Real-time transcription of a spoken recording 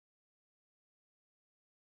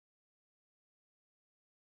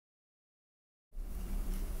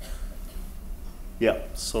Yeah,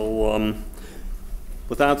 so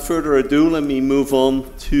without further ado, let me move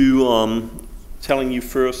on to telling you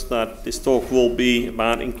first that this talk will be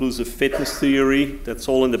about inclusive fitness theory. That's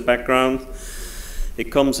all in the background.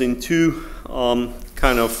 It comes in two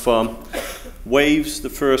kind of waves.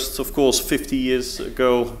 The first, of course, 50 years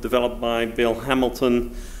ago, developed by Bill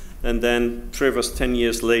Hamilton, and then Trivers 10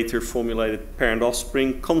 years later formulated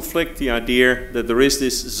parent-offspring conflict, the idea that there is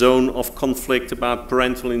this zone of conflict about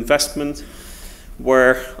parental investment,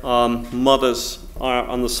 where mothers are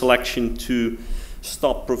under selection to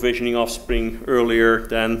stop provisioning offspring earlier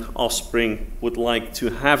than offspring would like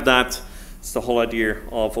to have that. It's the whole idea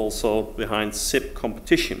of also behind SIP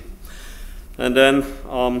competition. And then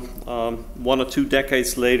 1 or 2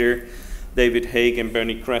 decades later, David Haig and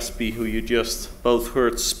Bernie Crespi, who you just both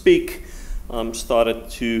heard speak, started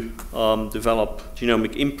to develop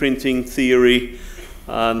genomic imprinting theory,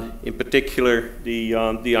 and in particular the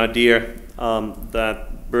idea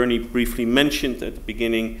that Bernie briefly mentioned at the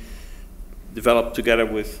beginning, developed together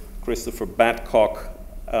with Christopher Badcock,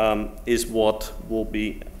 is what will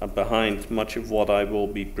be behind much of what I will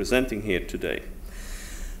be presenting here today.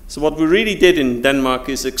 So what we really did in Denmark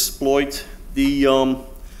is exploit the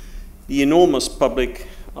enormous public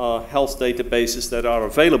health databases that are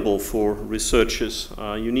available for researchers.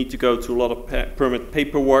 You need to go to a lot of permit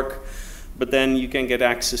paperwork, but then you can get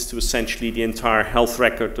access to essentially the entire health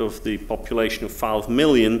record of the population of 5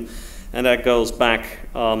 million, and that goes back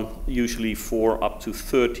usually for up to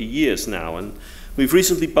 30 years now. And we've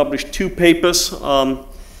recently published 2 papers, and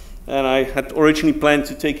I had originally planned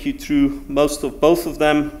to take you through most of both of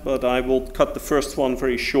them, but I will cut the first one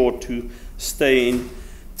very short to stay in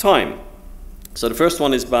time. So the first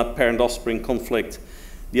one is about parent-offspring conflict.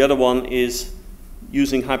 The other one is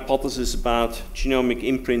using hypotheses about genomic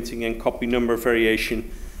imprinting and copy number variation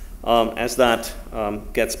as that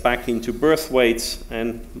gets back into birth weights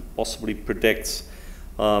and possibly predicts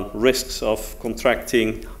risks of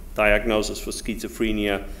contracting diagnosis for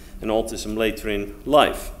schizophrenia and autism later in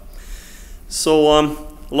life. So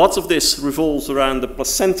lots of this revolves around the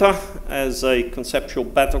placenta as a conceptual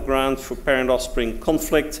battleground for parent-offspring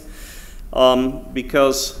conflict,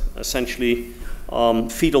 because essentially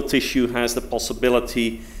fetal tissue has the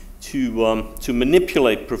possibility to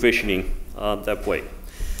manipulate provisioning that way.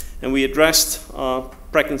 And we addressed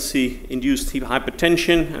pregnancy-induced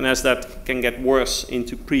hypertension, and as that can get worse,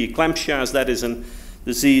 into pre-eclampsia, as that is a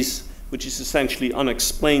disease which is essentially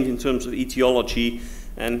unexplained in terms of etiology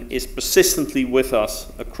and is persistently with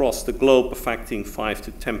us across the globe, affecting 5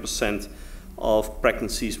 to 10% of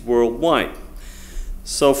pregnancies worldwide.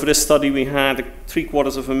 So for this study, we had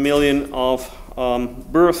 750,000 of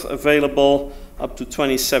birth available, up to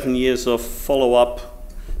 27 years of follow-up,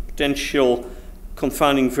 potential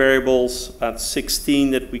confounding variables, about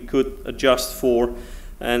 16 that we could adjust for,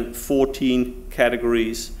 and 14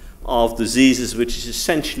 categories of diseases, which is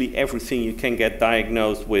essentially everything you can get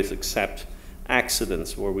diagnosed with except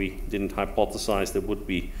accidents, where we didn't hypothesize there would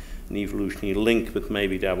be an evolutionary link, but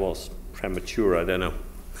maybe that was premature, I don't know.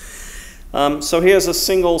 So here's a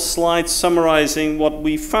single slide summarizing what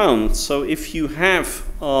we found. So if you have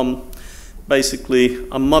basically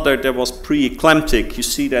a mother that was pre-eclamptic, you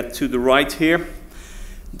see that to the right here,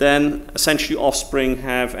 then essentially offspring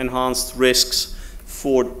have enhanced risks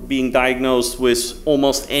for being diagnosed with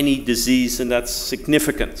almost any disease, and that's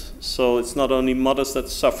significant. So it's not only mothers that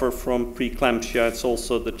suffer from preeclampsia, it's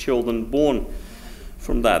also the children born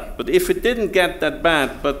from that. But if it didn't get that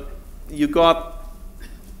bad, but you got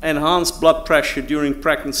enhanced blood pressure during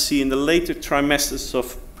pregnancy in the later trimesters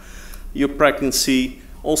of your pregnancy,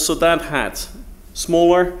 also that had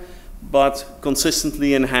smaller but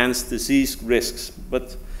consistently enhanced disease risks.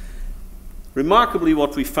 But remarkably,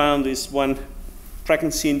 what we found is when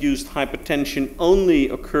pregnancy-induced hypertension only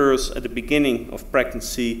occurs at the beginning of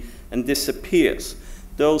pregnancy and disappears,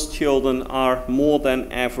 those children are more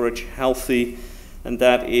than average healthy, and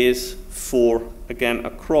that is for, again,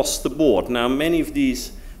 across the board. Now, many of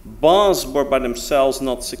these bars were by themselves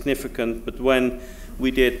not significant, but when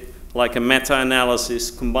we did like a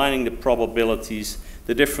meta-analysis combining the probabilities,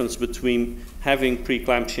 the difference between having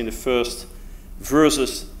preeclampsia in the first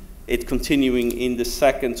versus it continuing in the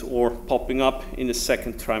second or popping up in the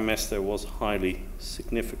second trimester was highly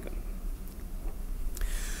significant.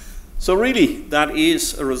 So really, that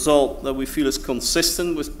is a result that we feel is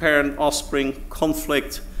consistent with parent-offspring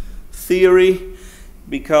conflict theory,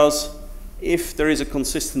 because if there is a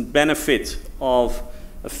consistent benefit of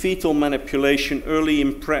a fetal manipulation early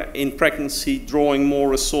in pregnancy, drawing more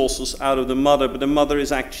resources out of the mother, but the mother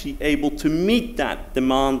is actually able to meet that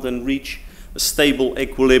demand and reach a stable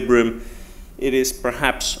equilibrium, it is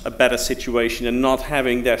perhaps a better situation than not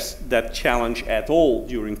having that challenge at all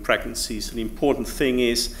during pregnancy. So the important thing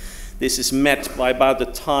is this is met by about the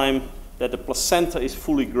time that the placenta is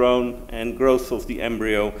fully grown and growth of the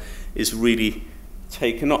embryo is really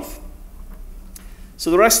taken off.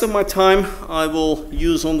 So the rest of my time I will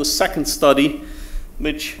use on the second study,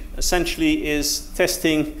 which essentially is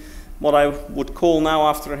testing what I would call now,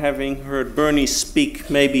 after having heard Bernie speak,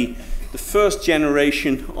 maybe the first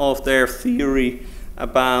generation of their theory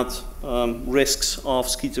about risks of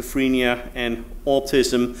schizophrenia and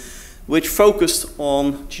autism, which focused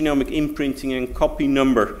on genomic imprinting and copy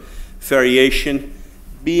number variation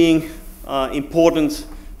being important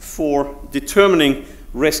for determining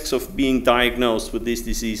risks of being diagnosed with these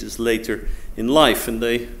diseases later in life. And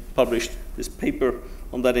they published this paper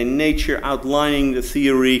on that in Nature, outlining the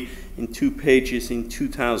theory in 2 pages in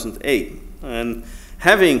 2008. And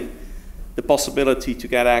having the possibility to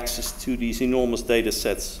get access to these enormous data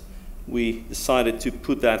sets, we decided to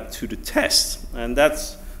put that to the test. And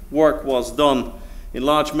that work was done in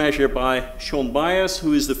large measure by Sean Byers,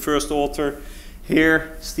 who is the first author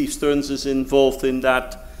here. Steve Stearns is involved in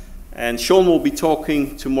that. And Sean will be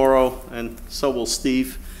talking tomorrow, and so will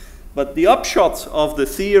Steve. But the upshot of the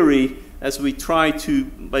theory, as we try to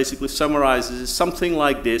basically summarize it, is something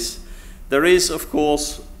like this. There is, of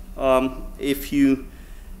course, if you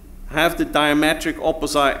have the diametric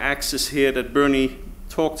opposite axis here that Bernie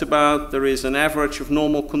talked about, there is an average of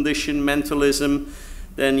normal condition, mentalism.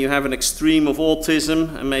 Then you have an extreme of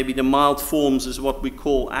autism, and maybe the mild forms is what we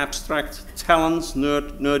call abstract talents,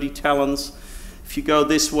 nerdy talents. If you go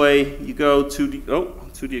this way, you go to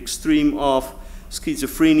the extreme of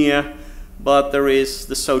schizophrenia, but there is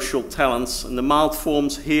the social talents and the mild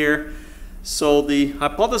forms here. So the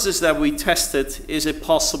hypothesis that we tested, is it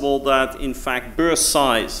possible that in fact birth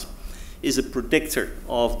size is a predictor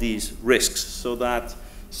of these risks, so that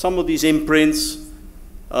some of these imprints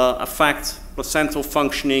affect placental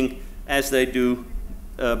functioning as they do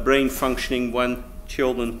brain functioning when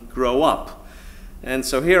children grow up. And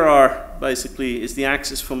so here are basically is the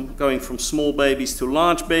axis from going from small babies to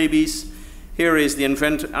large babies. Here is the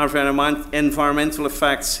environmental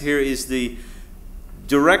effects. Here is the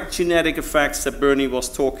direct genetic effects that Bernie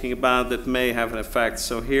was talking about that may have an effect.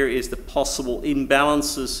 So here is the possible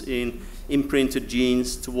imbalances in imprinted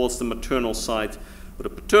genes towards the maternal side, or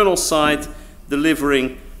the paternal side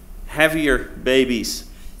delivering heavier babies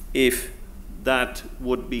if that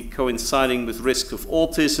would be coinciding with risk of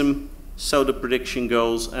autism, so the prediction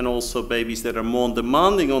goes, and also babies that are more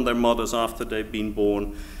demanding on their mothers after they've been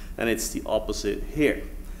born, and it's the opposite here.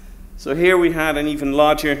 So here we had an even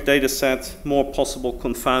larger data set, more possible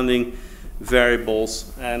confounding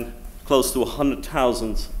variables, and close to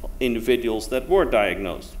 100,000 individuals that were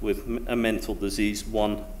diagnosed with a mental disease,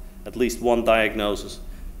 at least one diagnosis,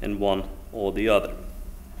 and one or the other.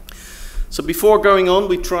 So before going on,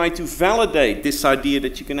 we try to validate this idea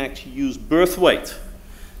that you can actually use birth weight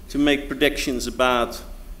to make predictions about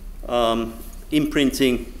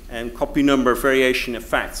imprinting and copy number variation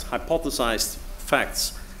effects, hypothesized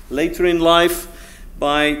facts later in life,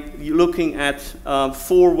 by looking at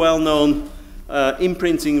 4 well-known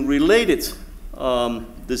imprinting-related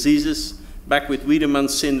diseases, Beckwith-Wiedemann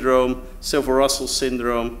syndrome, Silver-Russell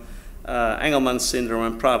syndrome, Engelmann syndrome,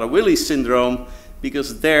 and Prader-Willi syndrome,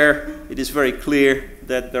 because there it is very clear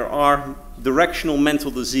that there are directional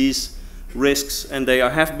mental disease risks, and they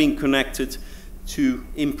have been connected to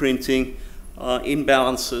imprinting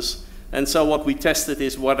imbalances. And so what we tested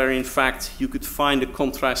is whether in fact you could find a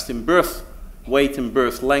contrast in birth weight and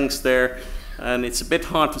birth lengths there, and it's a bit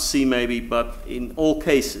hard to see maybe, but in all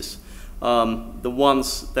cases the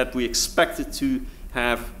ones that we expected to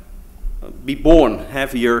have be born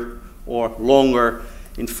heavier or longer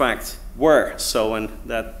in fact were so, and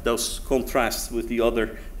that those contrasts with the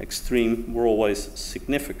other extreme were always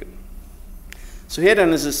significant. So here then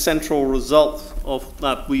is a central result of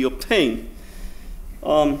that we obtained.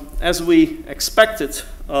 As we expected,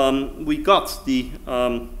 we got the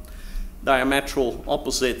diametral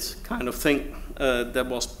opposite kind of thing that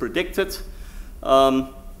was predicted.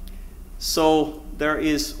 So there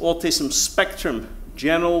is autism spectrum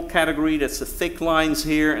general category, that's the thick lines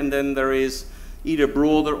here, and then there is either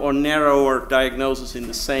broader or narrower diagnosis in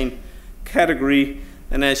the same category.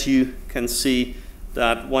 And as you can see,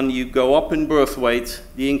 that when you go up in birth weight,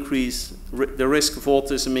 the risk of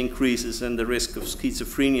autism increases and the risk of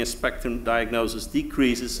schizophrenia spectrum diagnosis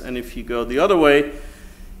decreases. And if you go the other way,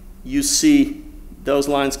 you see those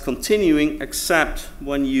lines continuing, except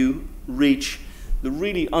when you reach the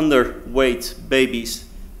really underweight babies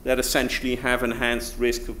that essentially have enhanced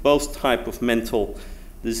risk of both type of mental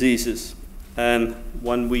diseases. And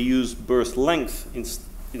when we use birth length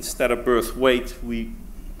instead of birth weight, we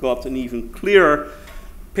got an even clearer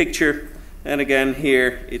picture. And again,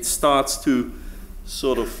 here it starts to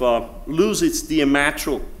sort of lose its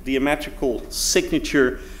diametrical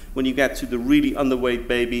signature when you get to the really underweight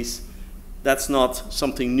babies. That's not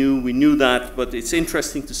something new, we knew that, but it's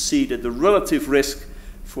interesting to see that the relative risk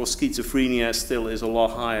for schizophrenia still is a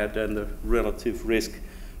lot higher than the relative risk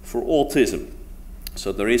for autism.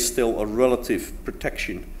 So there is still a relative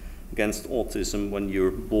protection against autism when you're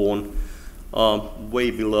born way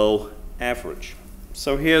below average.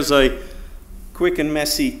 So here's a quick and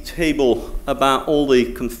messy table about all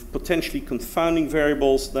the potentially confounding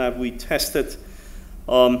variables that we tested.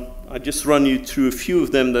 I just run you through a few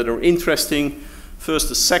of them that are interesting. First,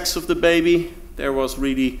 the sex of the baby. There was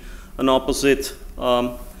really an opposite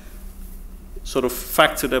sort of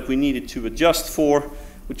factor that we needed to adjust for,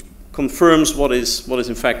 which confirms what is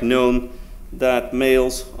in fact known, that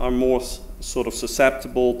males are more sort of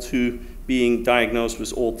susceptible to being diagnosed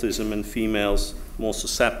with autism and females more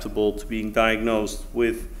susceptible to being diagnosed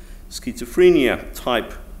with schizophrenia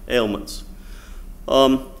type ailments.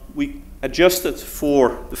 We adjusted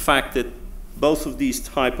for the fact that both of these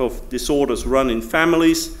type of disorders run in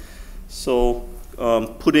families, so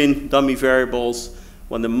put in dummy variables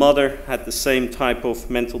when the mother had the same type of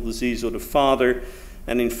mental disease or the father,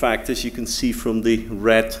 and in fact, as you can see from the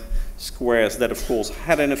red squares, that of course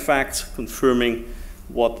had an effect, confirming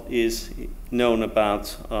what is known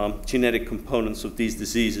about genetic components of these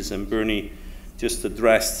diseases, and Bernie just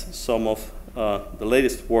addressed some of the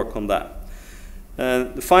latest work on that.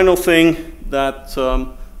 The final thing that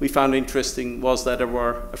we found interesting was that there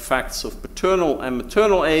were effects of paternal and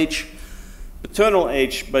maternal age. Paternal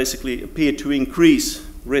age basically appeared to increase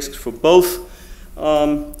risks for both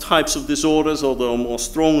types of disorders, although more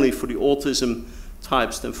strongly for the autism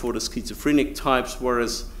types than for the schizophrenic types,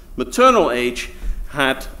 whereas maternal age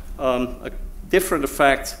had a different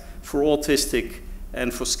effect for autistic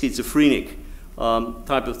and for schizophrenic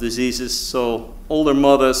type of diseases. So older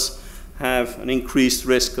mothers have an increased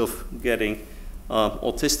risk of getting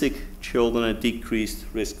autistic children and a decreased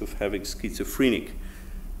risk of having schizophrenic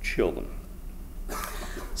children.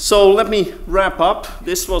 So let me wrap up.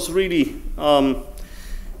 This was really,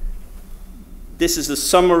 this is a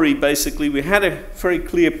summary basically. We had a very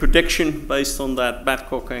clear prediction based on that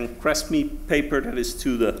Badcock and Crespi paper that is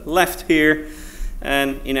to the left here.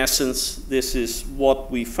 And in essence, this is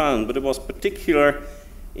what we found. But it was particularly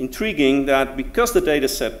intriguing that because the data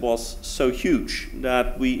set was so huge,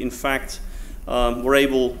 that we in fact were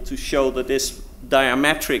able to show that this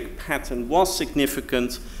diametric pattern was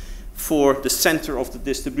significant for the center of the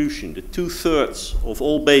distribution, the 2/3 of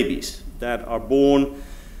all babies that are born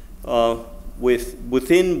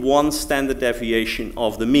within one standard deviation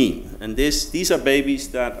of the mean. And these are babies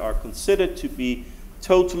that are considered to be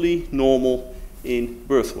totally normal in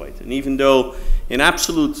birth weight. And even though in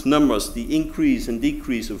absolute numbers the increase and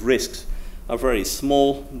decrease of risks are very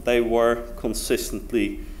small, they were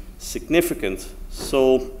consistently significant.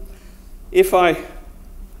 So if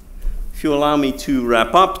you allow me to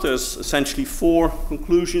wrap up, there's essentially 4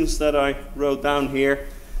 conclusions that I wrote down here.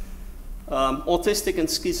 Autistic and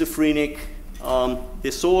schizophrenic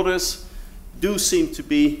disorders do seem to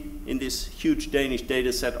be, in this huge Danish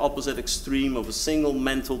data set, opposite extreme of a single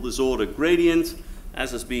mental disorder gradient,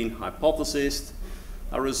 as has been hypothesized.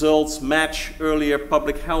 Our results match earlier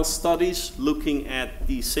public health studies looking at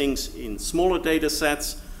these things in smaller data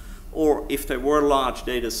sets, or if there were large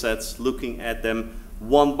data sets, looking at them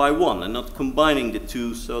one by one and not combining the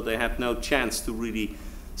two, so they had no chance to really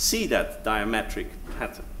see that diametric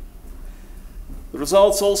pattern. The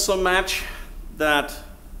results also match that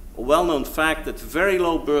a well-known fact that very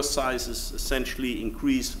low birth sizes essentially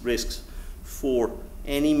increase risks for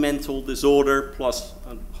any mental disorder, plus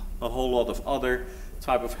a whole lot of other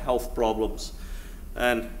type of health problems.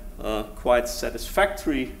 And quite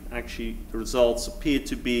satisfactory, actually, the results appear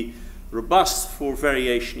to be robust for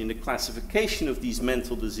variation in the classification of these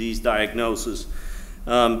mental disease diagnoses,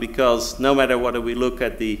 because no matter whether we look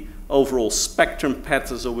at the overall spectrum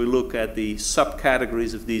patterns or we look at the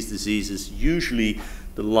subcategories of these diseases, usually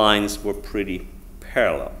the lines were pretty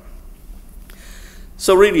parallel.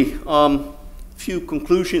 So really, few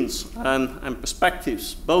conclusions and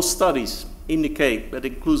perspectives. Both studies indicate that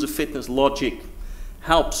inclusive fitness logic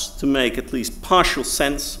helps to make at least partial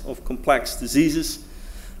sense of complex diseases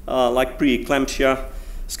like pre-eclampsia,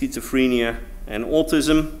 schizophrenia, and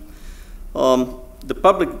autism. The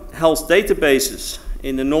public health databases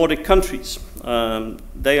in the Nordic countries,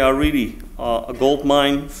 they are really a gold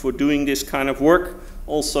mine for doing this kind of work,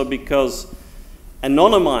 also because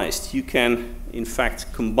anonymized, you can in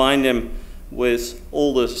fact combine them with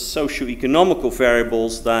all the socio-economical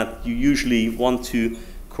variables that you usually want to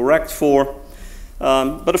correct for.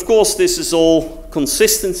 But of course, this is all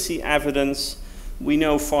consistency evidence. We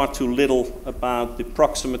know far too little about the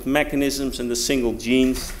proximate mechanisms and the single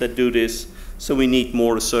genes that do this, so we need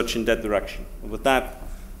more research in that direction. And with that,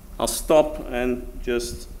 I'll stop and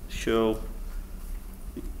just show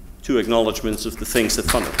 2 acknowledgements of the things that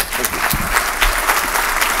fund it. Thank you.